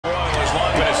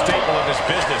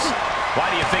business. Why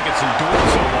do you think it's endured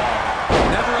so long?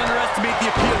 Never underestimate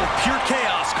the appeal of pure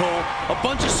chaos, Cole. A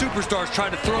bunch of superstars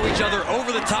trying to throw each other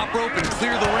over the top rope and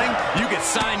clear the ring. You can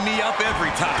sign me up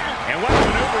every time. And what a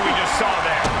maneuver we just saw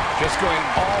there. Just going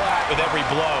all out with every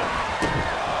blow.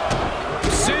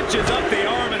 Cinches up the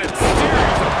arm and a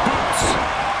series of boots.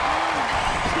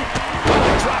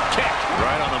 Drop kick.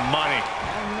 Right on the money.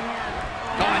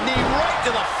 A knee right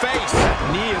to the face. That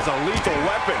knee is a lethal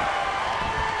weapon.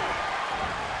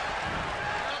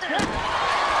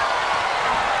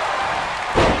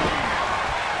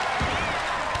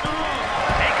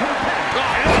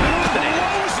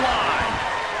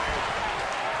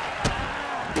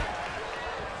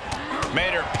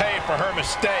 Made her pay for her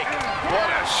mistake. What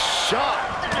a shot.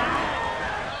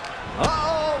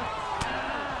 Uh-oh.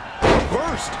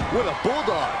 Reversed with a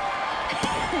bulldog.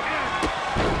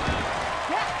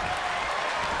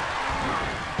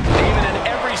 Even in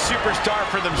every superstar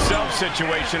for themselves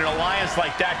situation, an alliance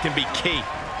like that can be key.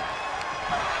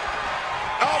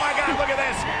 Oh my God, look at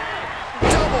this.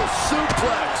 Double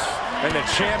suplex. And the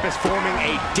champ is forming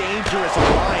a dangerous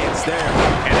alliance there.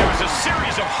 And there was a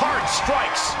series of hard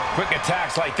strikes. Quick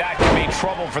attacks like that can mean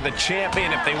trouble for the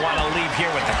champion if they want to leave here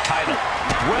with the title.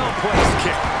 Well-placed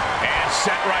kick. And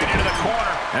set right into the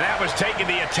corner. And that was taking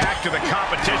the attack to the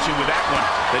competition with that one.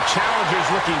 The challenger's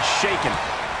looking shaken.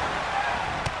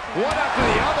 One after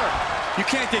the other. You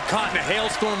can't get caught in a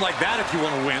hailstorm like that if you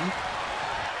want to win.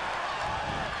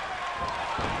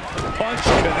 Punch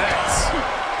connects.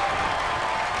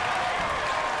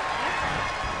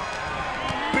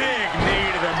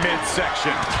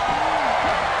 Midsection.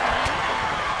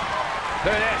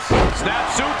 There it is. Snap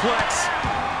suplex.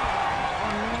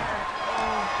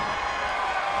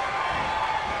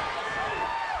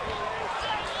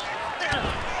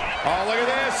 Oh, look at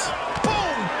this.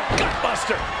 Boom!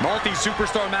 Gutbuster.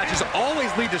 Multi-superstar matches always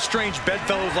lead to strange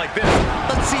bedfellows like this.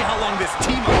 Let's see how long this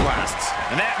team-up lasts.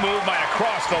 And that move might have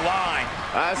crossed the line.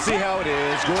 I see how it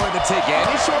is. Going to take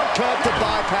any shortcut to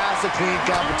bypass a clean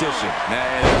competition.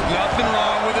 Hey, there's nothing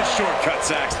wrong with a shortcut,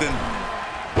 Saxton.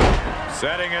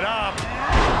 Setting it up.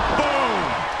 Boom!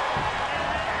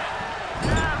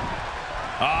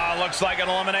 Looks like an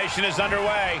elimination is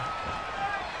underway.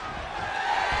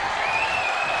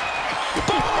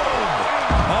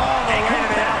 Oh, the way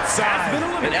to the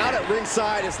outside. And out at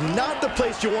ringside is not the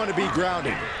place you want to be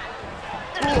grounded.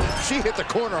 Ooh, she hit the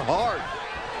corner hard.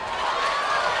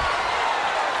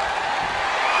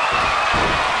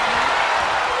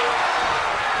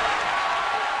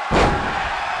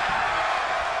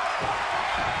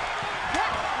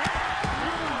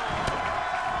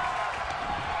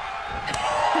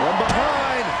 From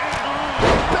behind,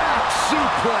 back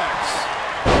suplex.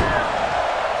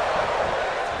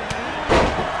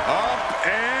 Up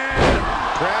and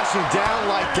crashing down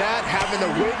like that, having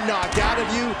the wind knocked out of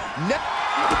you.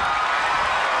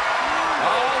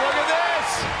 Oh, look at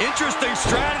this. Interesting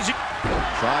strategy.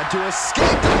 Trying to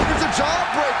escape. There's a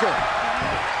jawbreaker.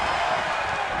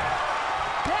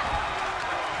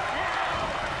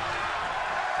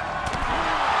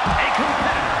 A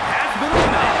competitor has been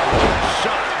eliminated.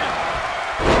 Shot.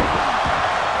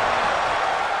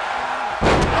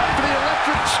 Up for the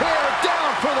electric chair, down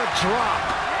for the drop.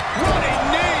 Running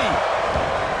knee.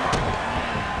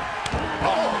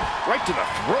 Oh, right to the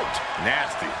throat.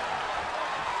 Nasty.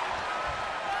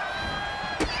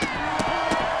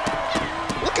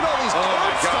 Look at all these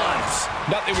curb stunts.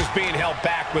 Nothing was being held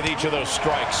back with each of those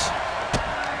strikes.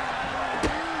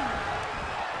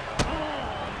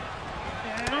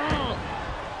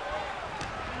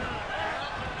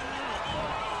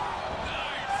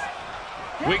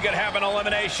 We could have an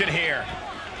elimination here.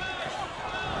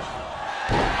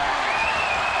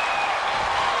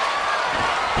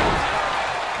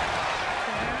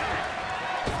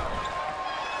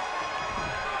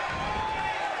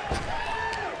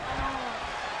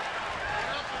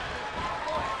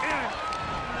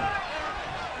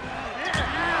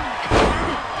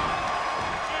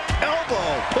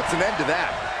 Elbow puts an end to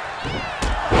that.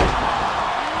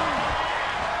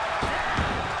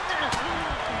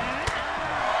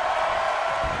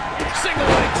 Single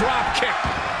leg drop kick.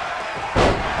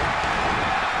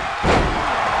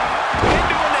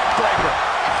 Into a neck breaker.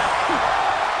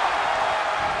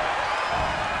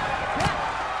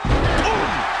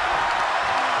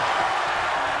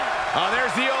 Oh,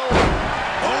 there's the old.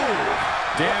 Oh,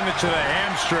 damage to the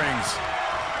hamstrings.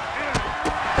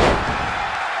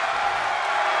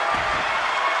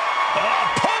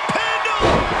 Pump handle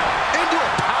Into a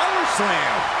power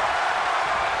slam.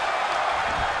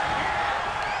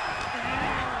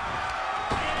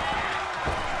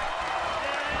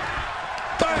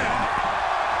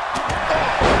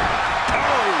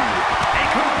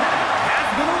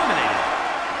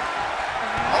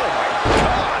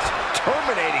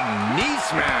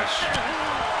 smash.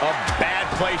 A bad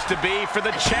place to be for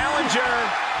the challenger.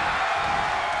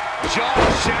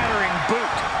 Jaw-shattering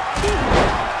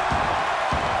boot.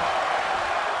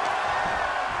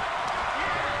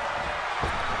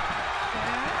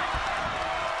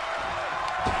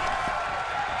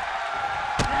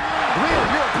 Real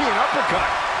European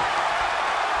uppercut.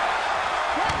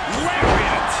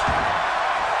 Lariat.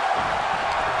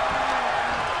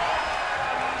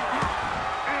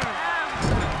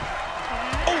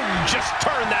 Oh, just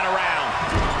turn that around.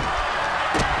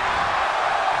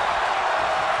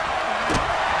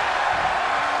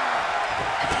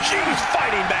 She's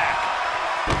fighting back.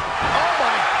 Oh,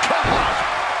 my God.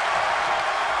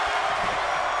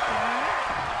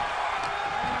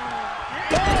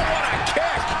 Oh, what a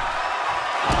kick.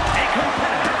 A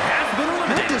competitor has been What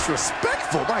eliminated.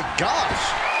 disrespectful, my gosh.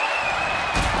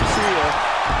 See ya.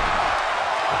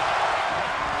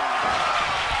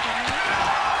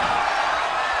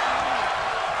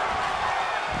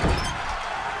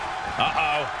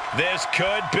 Uh-oh, this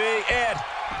could be it.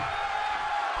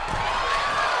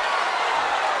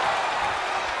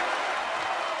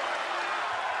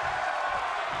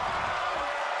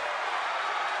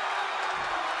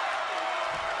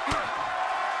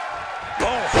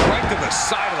 Oh, right to the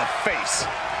side of the face.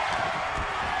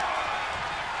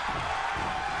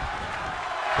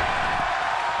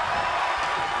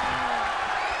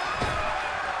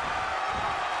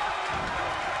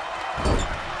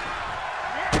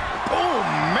 Oh,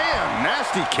 man,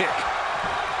 nasty kick.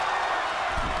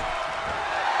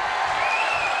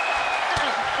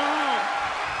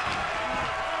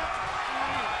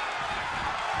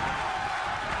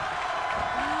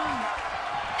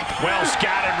 Well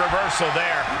scouted reversal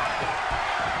there.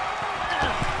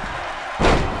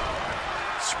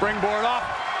 Springboard up.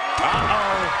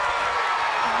 Uh-oh.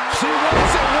 She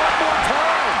wants it one more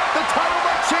time. The title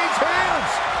might change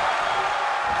hands.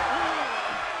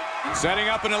 Setting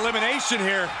up an elimination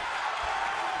here.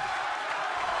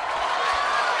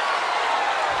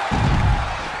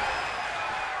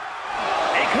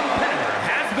 A competitor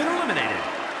has been eliminated.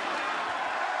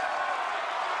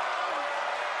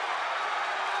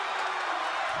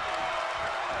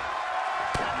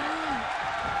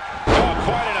 Oh,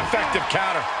 quite an effective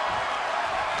counter.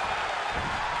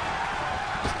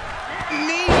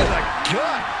 Knee to the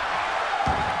gut.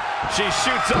 She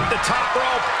shoots up the top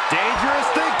rope. Dangerous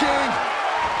thinking.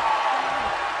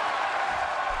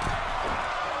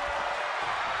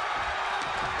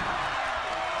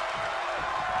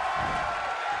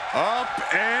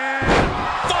 Up and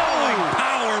Falling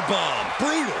powerbomb.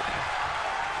 Brutal.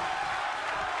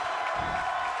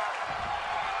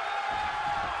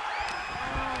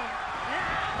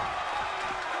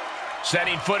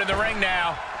 Setting foot in the ring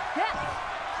now.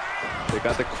 they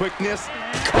got the quickness.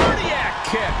 Cardiac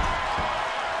kick.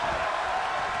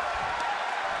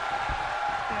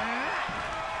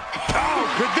 Oh,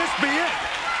 could this be it?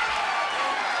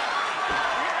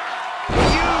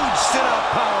 Huge sit-up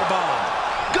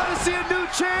powerbomb. Gonna see a new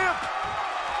champ.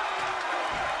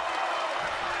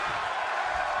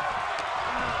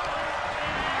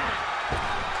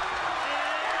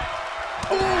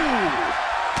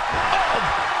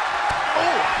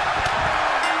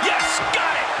 Yes,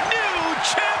 got it. New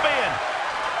champion.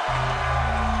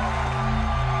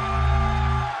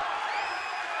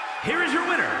 Here is your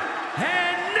winner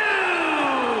and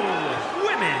new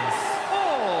Women's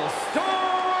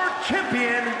All-Star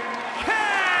Champion,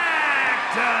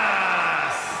 Cactus.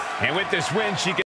 And with this win, she can